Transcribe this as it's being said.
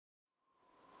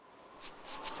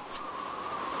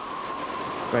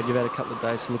Brad, you've had a couple of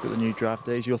days to look at the new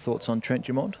draftees. Your thoughts on Trent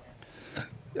Dumont?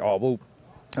 Oh, well,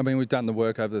 I mean, we've done the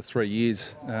work over the 3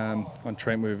 years on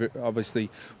Trent.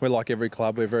 We're like every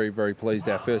club. We're very, very pleased.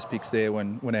 Our first pick's there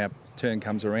when our turn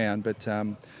comes around. But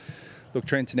look,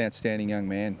 Trent's an outstanding young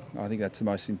man. I think that's the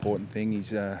most important thing.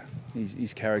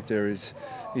 His character is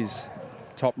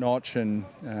top notch, and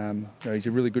he's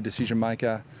a really good decision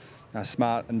maker,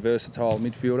 smart and versatile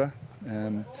midfielder.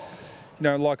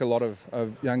 Like a lot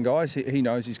of young guys, he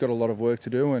knows he's got a lot of work to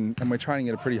do, and we're training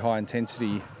at a pretty high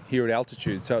intensity here at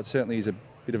altitude, so it certainly is a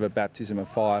bit of a baptism of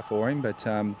fire for him. But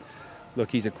look,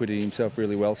 he's acquitted himself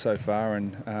really well so far,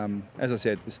 and as I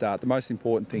said at the start, the most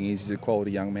important thing is he's a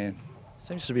quality young man.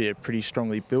 Seems to be a pretty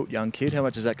strongly built young kid. How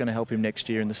much is that going to help him next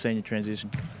year in the senior transition?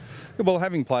 Well,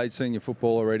 having played senior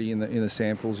football already in the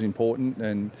SANFL is important,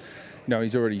 and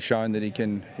he's already shown that he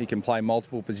can play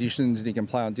multiple positions and he can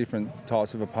play on different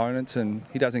types of opponents, and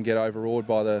he doesn't get overawed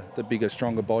by the bigger,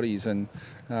 stronger bodies. And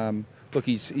look,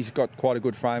 he's got quite a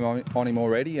good frame on him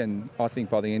already, and I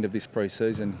think by the end of this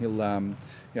pre-season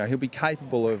he'll be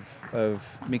capable of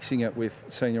mixing it with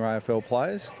senior AFL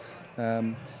players.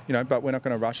 But we're not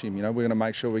going to rush him. We're going to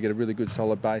make sure we get a really good,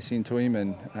 solid base into him,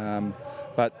 and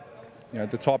but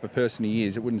the type of person he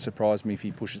is, it wouldn't surprise me if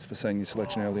he pushes for senior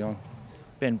selection early on.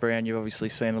 Ben Brown, you've obviously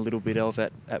seen a little bit of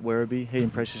at Werribee. He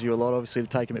impresses you a lot, obviously, to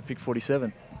take him at pick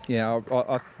 47. Yeah,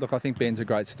 look, I think Ben's a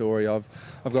great story. I've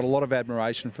got a lot of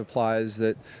admiration for players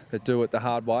that do it the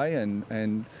hard way,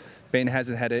 and Ben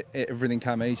hasn't had everything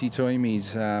come easy to him.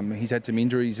 He's had some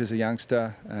injuries as a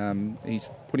youngster. He's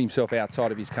put himself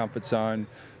outside of his comfort zone,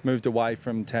 moved away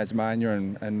from Tasmania,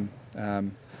 and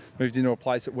moved into a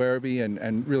place at Werribee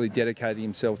and really dedicated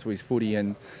himself to his footy.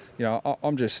 And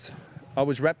I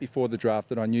was wrapped before the draft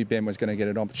that I knew Ben was going to get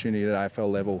an opportunity at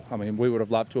AFL level. I mean, we would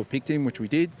have loved to have picked him, which we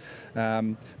did,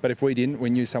 but if we didn't, we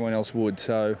knew someone else would.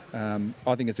 So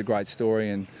I think it's a great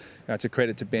story, and it's a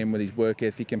credit to Ben with his work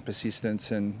ethic and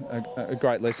persistence, and a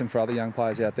great lesson for other young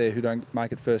players out there who don't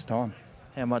make it first time.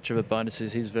 How much of a bonus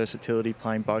is his versatility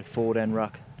playing both forward and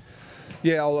ruck?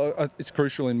 Yeah, it's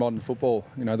crucial in modern football.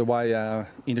 The way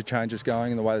interchange is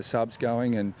going and the way the sub's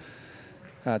going, and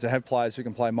to have players who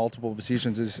can play multiple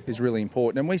positions is really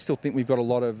important. And we still think we've got a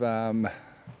lot of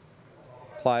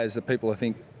players that people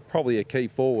think probably are key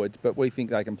forwards, but we think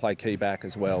they can play key back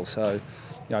as well. So,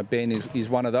 Ben is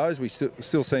one of those. We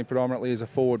still see him predominantly as a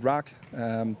forward ruck,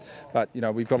 but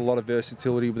we've got a lot of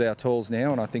versatility with our tools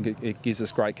now, and I think it gives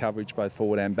us great coverage both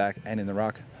forward and back and in the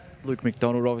ruck. Luke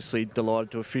McDonald, obviously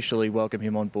delighted to officially welcome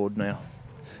him on board now.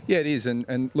 Yeah, it is,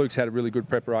 and Luke's had a really good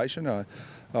preparation. I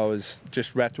was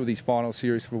just wrapped with his final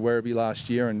series for Werribee last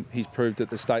year, and he's proved at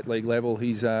the state league level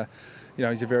he's a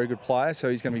very good player. So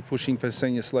he's going to be pushing for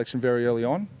senior selection very early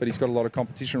on, but he's got a lot of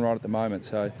competition right at the moment.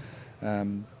 So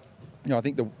I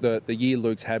think the year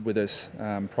Luke's had with us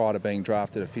prior to being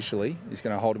drafted officially is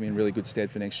going to hold him in really good stead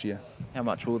for next year. How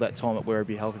much will that time at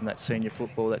Werribee help him, that senior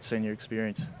football, that senior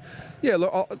experience? Yeah,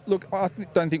 look, I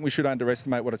don't think we should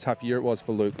underestimate what a tough year it was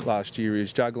for Luke last year. He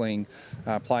was juggling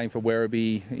playing for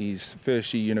Werribee, his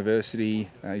first year university,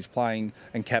 he's playing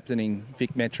and captaining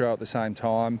Vic Metro at the same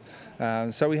time.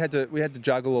 So we had to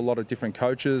juggle a lot of different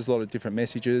coaches, a lot of different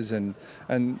messages, and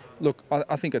look,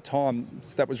 I think at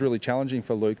times that was really challenging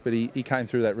for Luke, but he came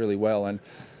through that really well. And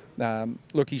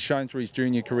look, he's shown through his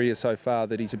junior career so far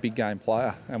that he's a big game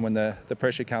player, and when the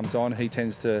pressure comes on, he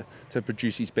tends to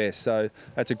produce his best. So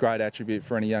that's a great attribute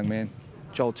for any young man.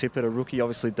 Joel Tippett, a rookie,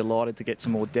 obviously delighted to get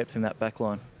some more depth in that back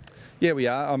line. Yeah, we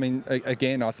are. I mean,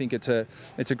 again, I think it's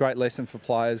a great lesson for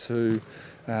players who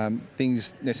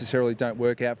things necessarily don't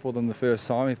work out for them the first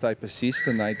time. If they persist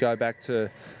and they go back to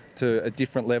a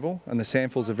different level, and the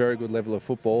SANFL's a very good level of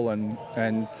football,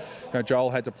 and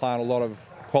Joel had to play on a lot of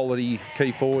quality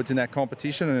key forwards in that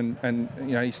competition, and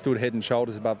he stood head and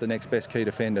shoulders above the next best key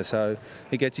defender. So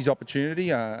he gets his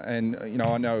opportunity, and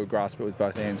I know he'll grasp it with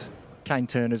both hands. Kane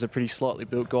Turner's a pretty slightly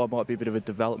built guy, might be a bit of a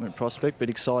development prospect, but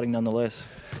exciting nonetheless.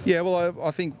 Yeah, well, I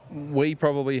think we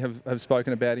probably have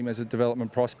spoken about him as a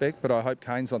development prospect, but I hope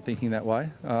Kane's not thinking that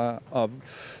way. Of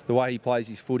the way he plays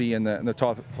his footy and the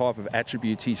type of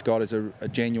attributes he's got as a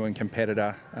genuine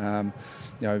competitor,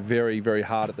 very, very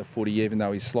hard at the footy, even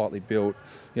though he's slightly built.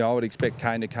 I would expect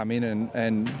Kane to come in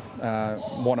and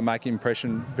want to make an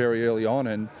impression very early on,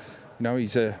 and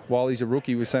while he's a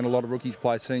rookie, we've seen a lot of rookies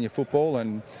play senior football,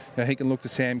 and he can look to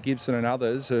Sam Gibson and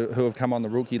others who have come on the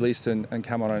rookie list and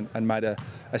come on and made a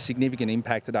significant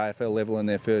impact at AFL level in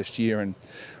their first year. And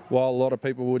while a lot of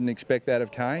people wouldn't expect that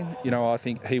of Kane, I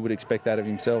think he would expect that of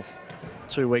himself.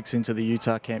 2 weeks into the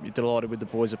Utah camp, you're delighted with the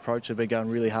boys' approach. They've been going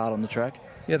really hard on the track.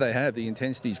 Yeah, they have. The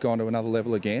intensity's gone to another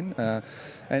level again,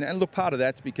 and look, part of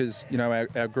that's because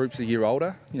our group's a year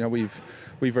older.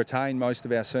 We've retained most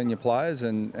of our senior players,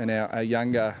 and our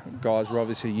younger guys were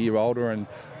obviously a year older and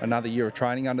another year of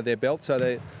training under their belt. So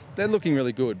they're looking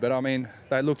really good. But I mean,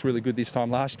 they looked really good this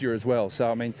time last year as well. So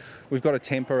I mean, we've got to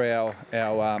temper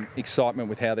our excitement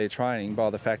with how they're training by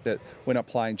the fact that we're not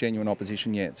playing genuine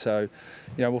opposition yet. So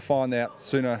we'll find out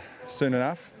soon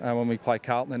enough when we play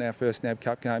Carlton in our first NAB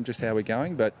Cup game just how we're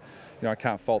going. But I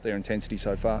can't fault their intensity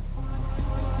so far.